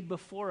laid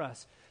before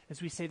us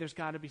is we say there's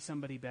got to be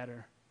somebody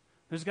better.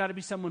 There's got to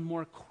be someone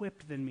more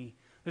equipped than me.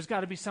 There's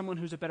got to be someone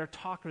who's a better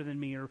talker than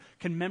me or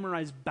can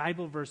memorize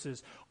Bible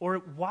verses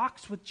or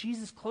walks with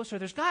Jesus closer.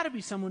 There's got to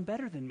be someone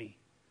better than me.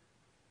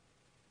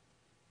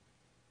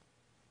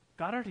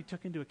 God already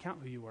took into account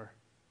who you were.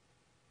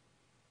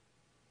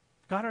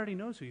 God already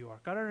knows who you are.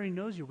 God already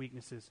knows your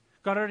weaknesses.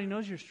 God already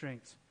knows your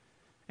strengths.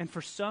 And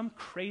for some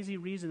crazy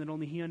reason that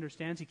only He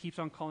understands, He keeps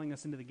on calling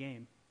us into the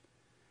game.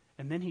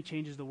 And then He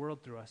changes the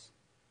world through us.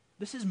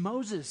 This is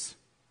Moses.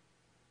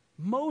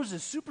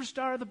 Moses,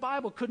 superstar of the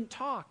Bible, couldn't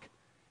talk.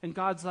 And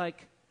God's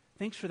like,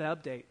 thanks for the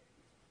update.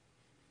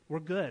 We're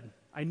good.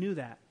 I knew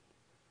that.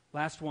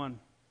 Last one.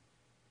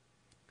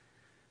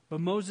 But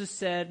Moses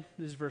said,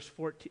 this is verse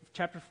 14,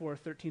 chapter 4,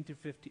 13 through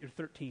 15, or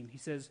 13. He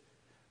says,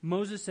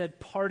 Moses said,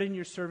 pardon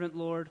your servant,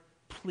 Lord.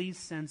 Please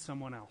send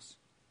someone else.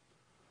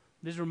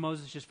 This is where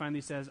Moses just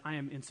finally says, I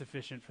am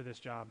insufficient for this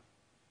job.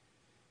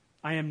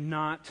 I am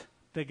not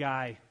the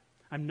guy.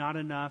 I'm not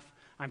enough.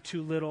 I'm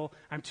too little.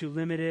 I'm too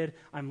limited.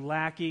 I'm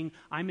lacking.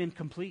 I'm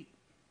incomplete.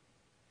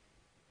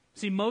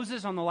 See,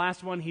 Moses on the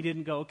last one, he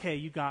didn't go, okay,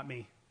 you got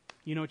me.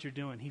 You know what you're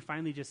doing. He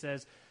finally just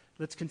says,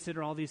 let's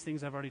consider all these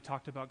things I've already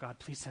talked about. God,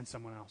 please send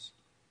someone else.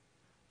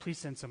 Please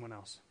send someone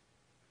else.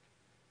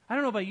 I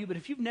don't know about you, but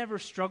if you've never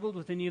struggled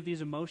with any of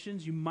these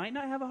emotions, you might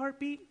not have a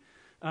heartbeat.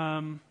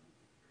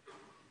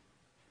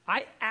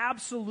 I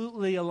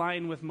absolutely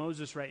align with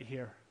Moses right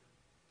here.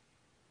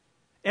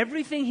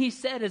 Everything he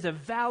said is a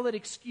valid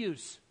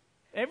excuse.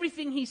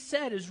 Everything he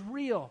said is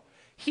real.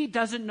 He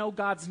doesn't know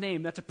God's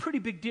name. That's a pretty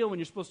big deal when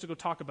you're supposed to go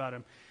talk about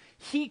him.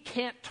 He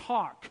can't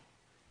talk.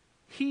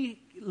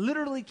 He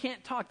literally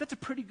can't talk. That's a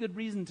pretty good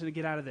reason to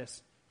get out of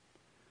this.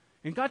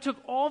 And God took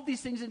all of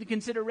these things into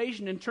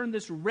consideration and turned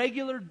this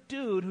regular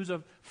dude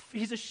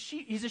he's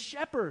a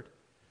shepherd.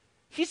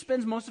 He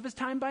spends most of his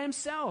time by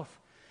himself.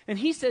 And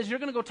he says, you're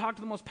going to go talk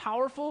to the most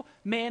powerful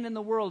man in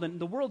the world, and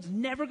the world's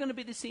never going to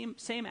be the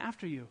same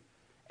after you.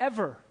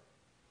 Ever.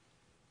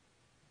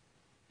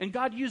 And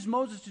God used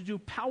Moses to do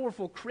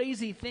powerful,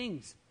 crazy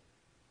things.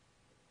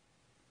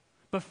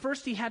 But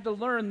first he had to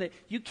learn that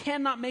you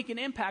cannot make an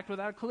impact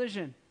without a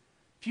collision.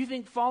 If you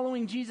think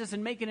following Jesus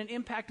and making an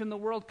impact in the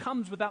world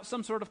comes without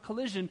some sort of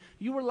collision,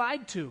 you were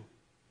lied to.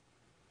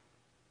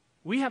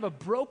 We have a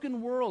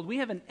broken world. We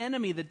have an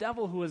enemy, the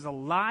devil, who is a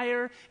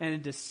liar and a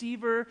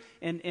deceiver.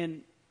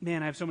 And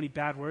man, I have so many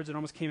bad words. It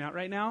almost came out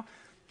right now.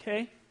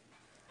 Okay?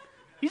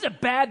 He's a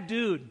bad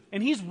dude,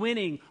 and he's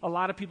winning a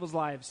lot of people's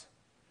lives.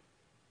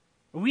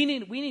 We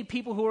need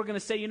people who are going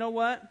to say, you know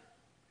what?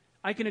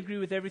 I can agree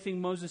with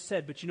everything Moses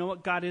said, but you know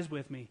what? God is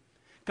with me.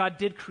 God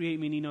did create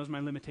me, and He knows my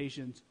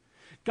limitations.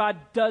 God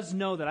does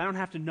know that I don't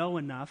have to know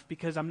enough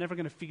because I'm never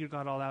going to figure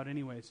God all out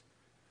anyways.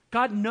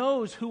 God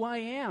knows who I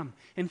am,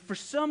 and for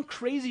some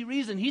crazy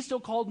reason, He still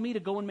called me to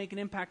go and make an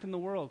impact in the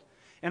world.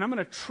 And I'm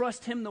going to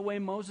trust Him the way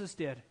Moses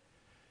did.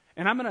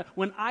 And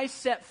when I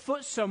set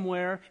foot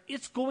somewhere,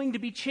 it's going to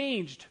be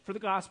changed for the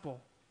gospel.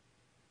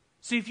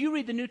 See, if you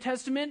read the New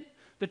Testament,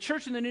 the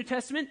church in the New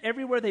Testament,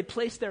 everywhere they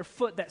placed their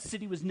foot, that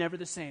city was never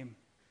the same.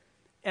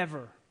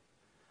 Ever.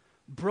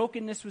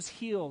 Brokenness was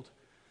healed.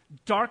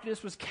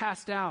 Darkness was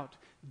cast out.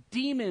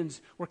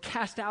 Demons were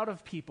cast out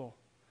of people.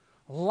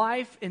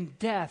 Life and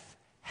death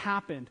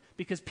happened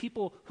because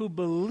people who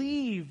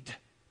believed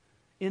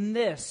in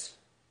this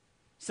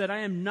said, I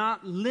am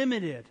not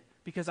limited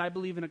because I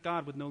believe in a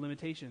God with no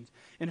limitations.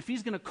 And if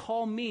he's going to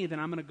call me, then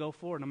I'm going to go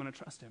forward and I'm going to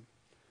trust him.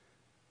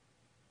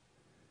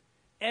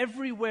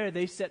 Everywhere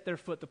they set their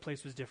foot, the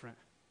place was different.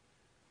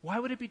 Why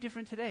would it be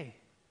different today?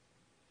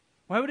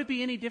 Why would it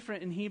be any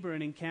different in Heber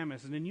and in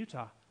Camas and in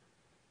Utah?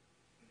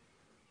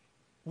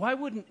 Why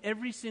wouldn't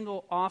every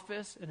single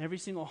office and every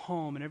single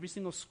home and every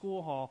single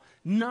school hall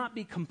not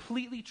be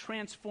completely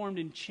transformed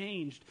and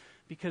changed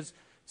because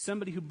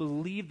somebody who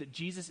believed that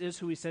Jesus is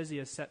who he says he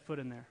is set foot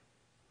in there?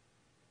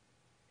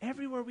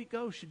 Everywhere we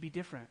go should be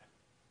different.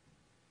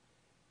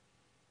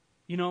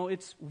 You know,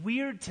 it's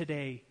weird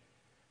today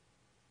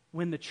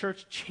when the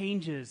church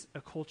changes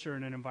a culture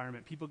and an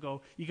environment. People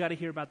go, you got to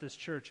hear about this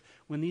church.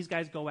 When these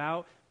guys go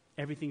out,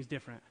 everything's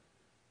different.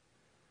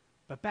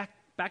 But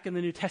back in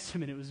the New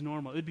Testament, it was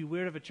normal. It would be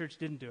weird if a church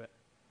didn't do it.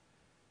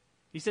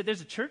 You said,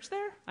 there's a church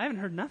there? I haven't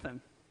heard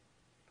nothing.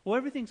 Well,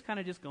 everything's kind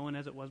of just going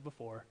as it was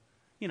before.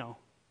 You know,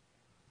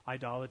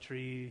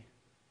 idolatry,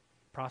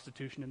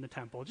 prostitution in the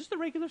temple, just the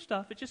regular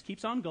stuff. It just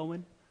keeps on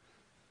going.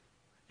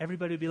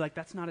 Everybody would be like,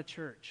 that's not a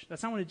church.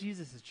 That's not one of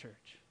Jesus'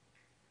 church.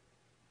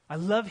 I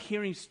love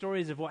hearing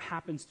stories of what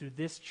happens through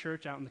this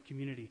church out in the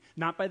community.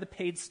 Not by the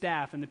paid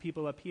staff and the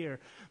people up here,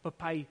 but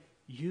by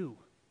you.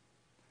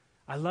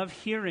 I love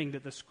hearing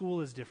that the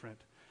school is different.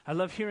 I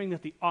love hearing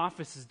that the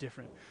office is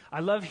different.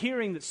 I love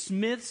hearing that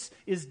Smith's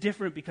is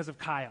different because of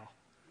Kyle.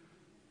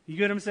 You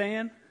get what I'm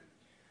saying?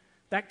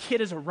 That kid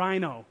is a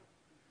rhino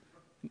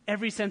in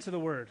every sense of the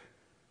word.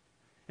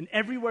 And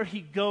everywhere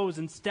he goes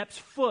and steps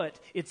foot,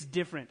 it's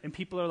different. And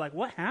people are like,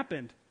 what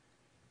happened?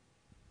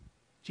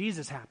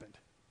 Jesus happened.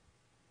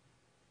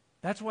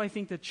 That's why I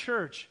think the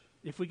church,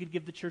 if we could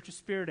give the church a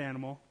spirit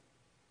animal,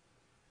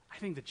 I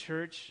think the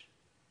church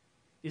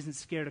isn't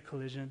scared of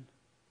collision.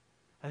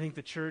 I think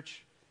the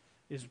church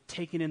is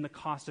taking in the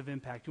cost of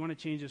impact. You want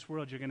to change this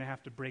world, you're going to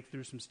have to break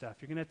through some stuff.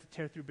 You're going to have to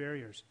tear through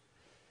barriers.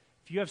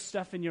 If you have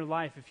stuff in your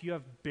life, if you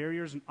have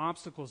barriers and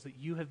obstacles that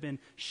you have been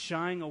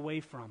shying away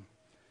from,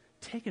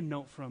 take a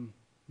note from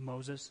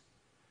Moses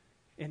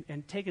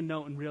and take a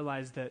note and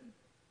realize that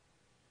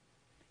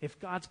if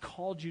God's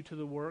called you to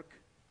the work,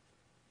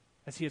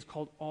 as he has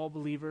called all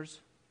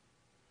believers,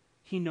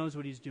 he knows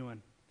what he's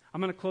doing.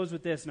 I'm going to close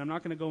with this, and I'm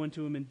not going to go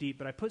into them in deep,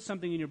 but I put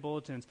something in your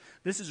bulletins.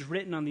 This is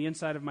written on the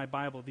inside of my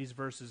Bible, these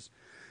verses,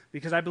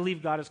 because I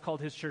believe God has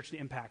called his church to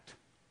impact.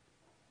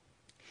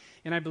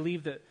 And I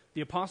believe that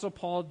the Apostle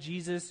Paul,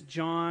 Jesus,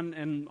 John,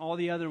 and all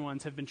the other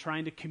ones have been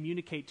trying to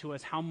communicate to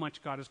us how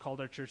much God has called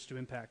our church to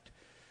impact.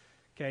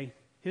 Okay?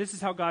 This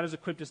is how God has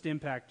equipped us to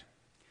impact.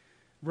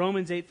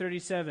 Romans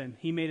 8:37,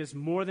 he made us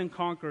more than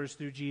conquerors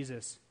through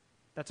Jesus.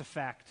 That's a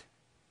fact.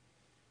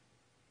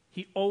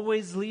 He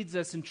always leads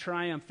us in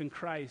triumph in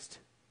Christ.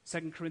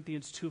 2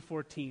 Corinthians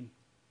 2:14.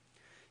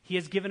 He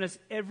has given us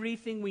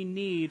everything we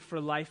need for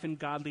life and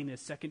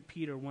godliness. 2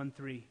 Peter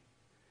 1:3.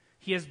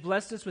 He has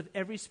blessed us with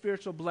every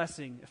spiritual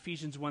blessing.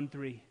 Ephesians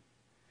 1:3.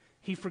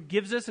 He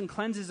forgives us and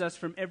cleanses us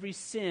from every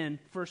sin.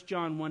 1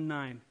 John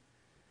 1:9.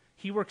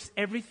 He works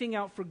everything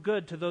out for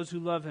good to those who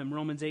love him.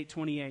 Romans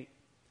 8:28.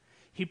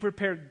 He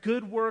prepared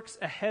good works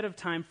ahead of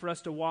time for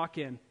us to walk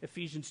in.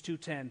 Ephesians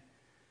 2:10.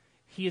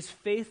 He is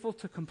faithful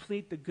to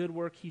complete the good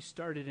work he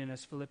started in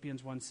us,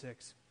 Philippians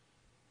 1:6.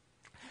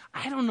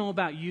 I don't know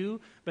about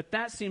you, but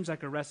that seems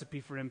like a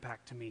recipe for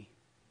impact to me.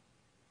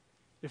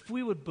 If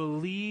we would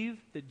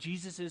believe that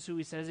Jesus is who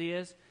he says he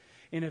is,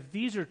 and if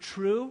these are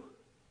true,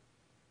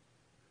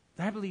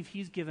 then I believe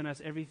he's given us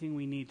everything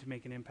we need to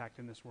make an impact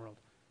in this world.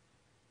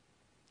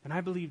 And I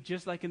believe,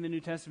 just like in the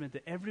New Testament,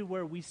 that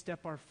everywhere we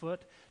step our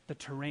foot, the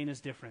terrain is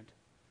different.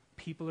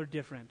 People are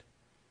different.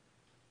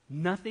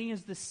 Nothing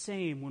is the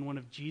same when one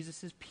of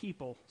Jesus'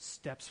 people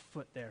steps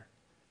foot there.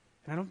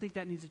 And I don't think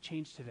that needs to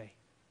change today.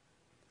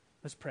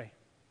 Let's pray.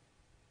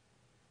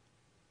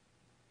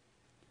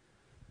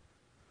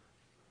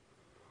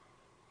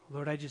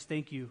 Lord, I just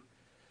thank you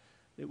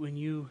that when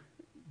you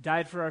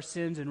died for our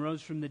sins and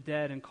rose from the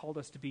dead and called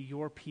us to be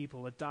your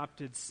people,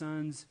 adopted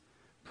sons,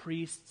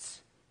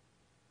 priests,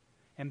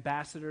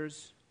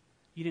 ambassadors,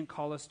 you didn't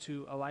call us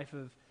to a life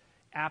of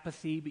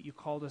apathy, but you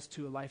called us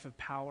to a life of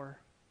power.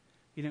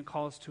 You didn't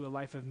call us to a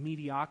life of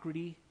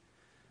mediocrity,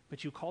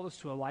 but you called us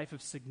to a life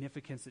of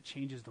significance that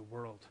changes the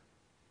world.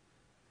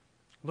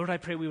 Lord, I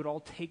pray we would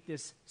all take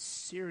this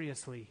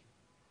seriously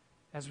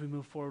as we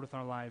move forward with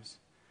our lives.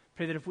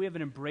 Pray that if we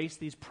haven't embraced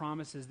these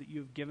promises that you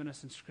have given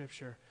us in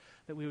Scripture,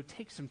 that we would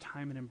take some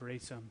time and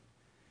embrace them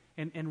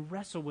and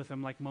wrestle with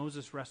them like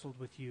Moses wrestled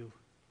with you.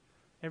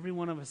 Every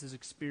one of us has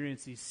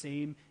experienced these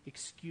same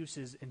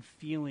excuses and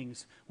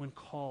feelings when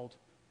called.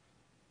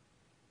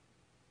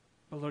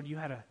 But Lord, you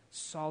had a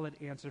solid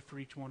answer for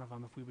each one of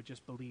them if we would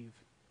just believe.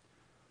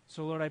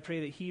 So Lord, I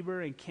pray that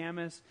Heber and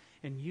Camas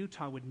and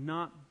Utah would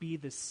not be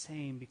the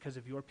same because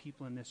of your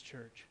people in this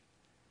church.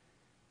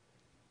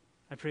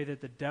 I pray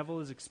that the devil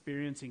is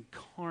experiencing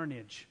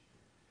carnage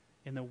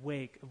in the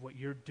wake of what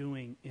you're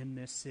doing in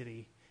this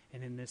city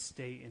and in this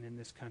state and in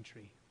this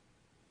country.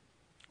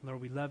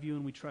 Lord, we love you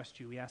and we trust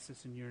you. We ask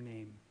this in your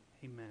name.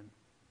 Amen.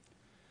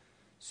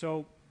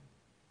 So,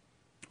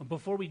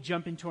 Before we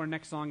jump into our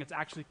next song, it's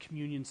actually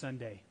Communion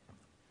Sunday.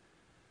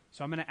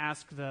 So I'm going to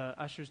ask the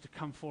ushers to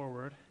come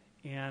forward.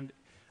 And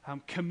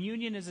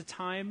communion is a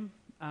time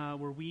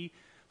where we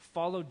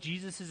follow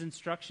Jesus'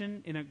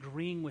 instruction in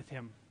agreeing with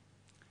him.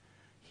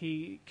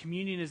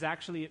 Communion is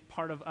actually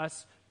part of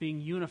us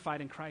being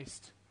unified in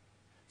Christ.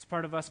 It's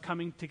part of us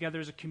coming together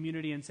as a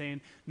community and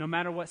saying, no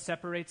matter what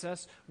separates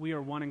us, we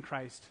are one in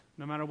Christ.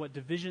 No matter what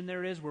division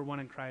there is, we're one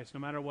in Christ. No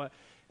matter what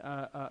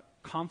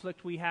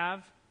conflict we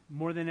have,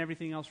 more than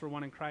everything else, we're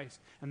one in Christ.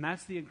 And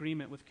that's the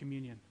agreement with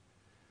communion.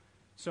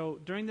 So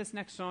during this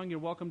next song, you're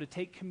welcome to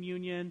take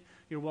communion.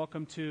 You're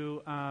welcome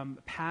to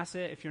pass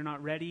it if you're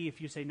not ready. If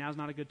you say, now's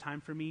not a good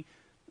time for me,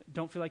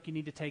 don't feel like you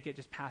need to take it,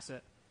 just pass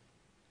it.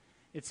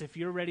 It's if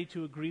you're ready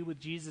to agree with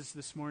Jesus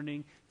this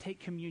morning, take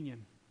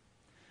communion.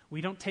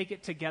 We don't take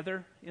it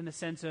together in the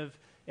sense of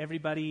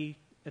everybody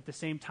at the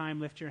same time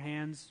lift your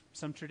hands.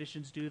 Some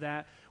traditions do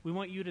that. We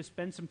want you to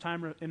spend some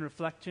time in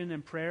reflection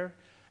and prayer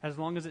as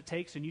long as it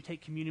takes, and you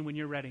take communion when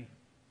you're ready.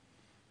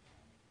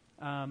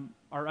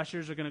 Our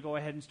ushers are going to go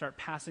ahead and start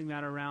passing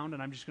that around,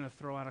 and I'm just going to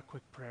throw out a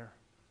quick prayer.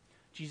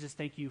 Jesus,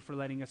 thank you for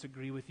letting us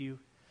agree with you.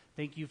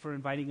 Thank you for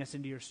inviting us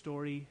into your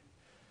story.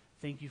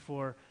 Thank you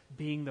for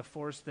being the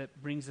force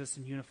that brings us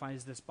and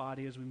unifies this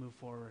body as we move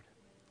forward.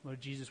 Lord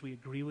Jesus, we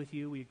agree with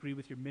you. We agree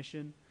with your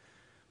mission.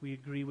 We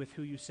agree with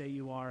who you say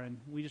you are, and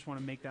we just want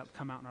to make that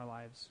come out in our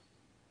lives.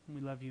 And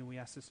we love you, and we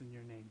ask this in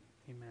your name.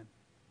 Amen.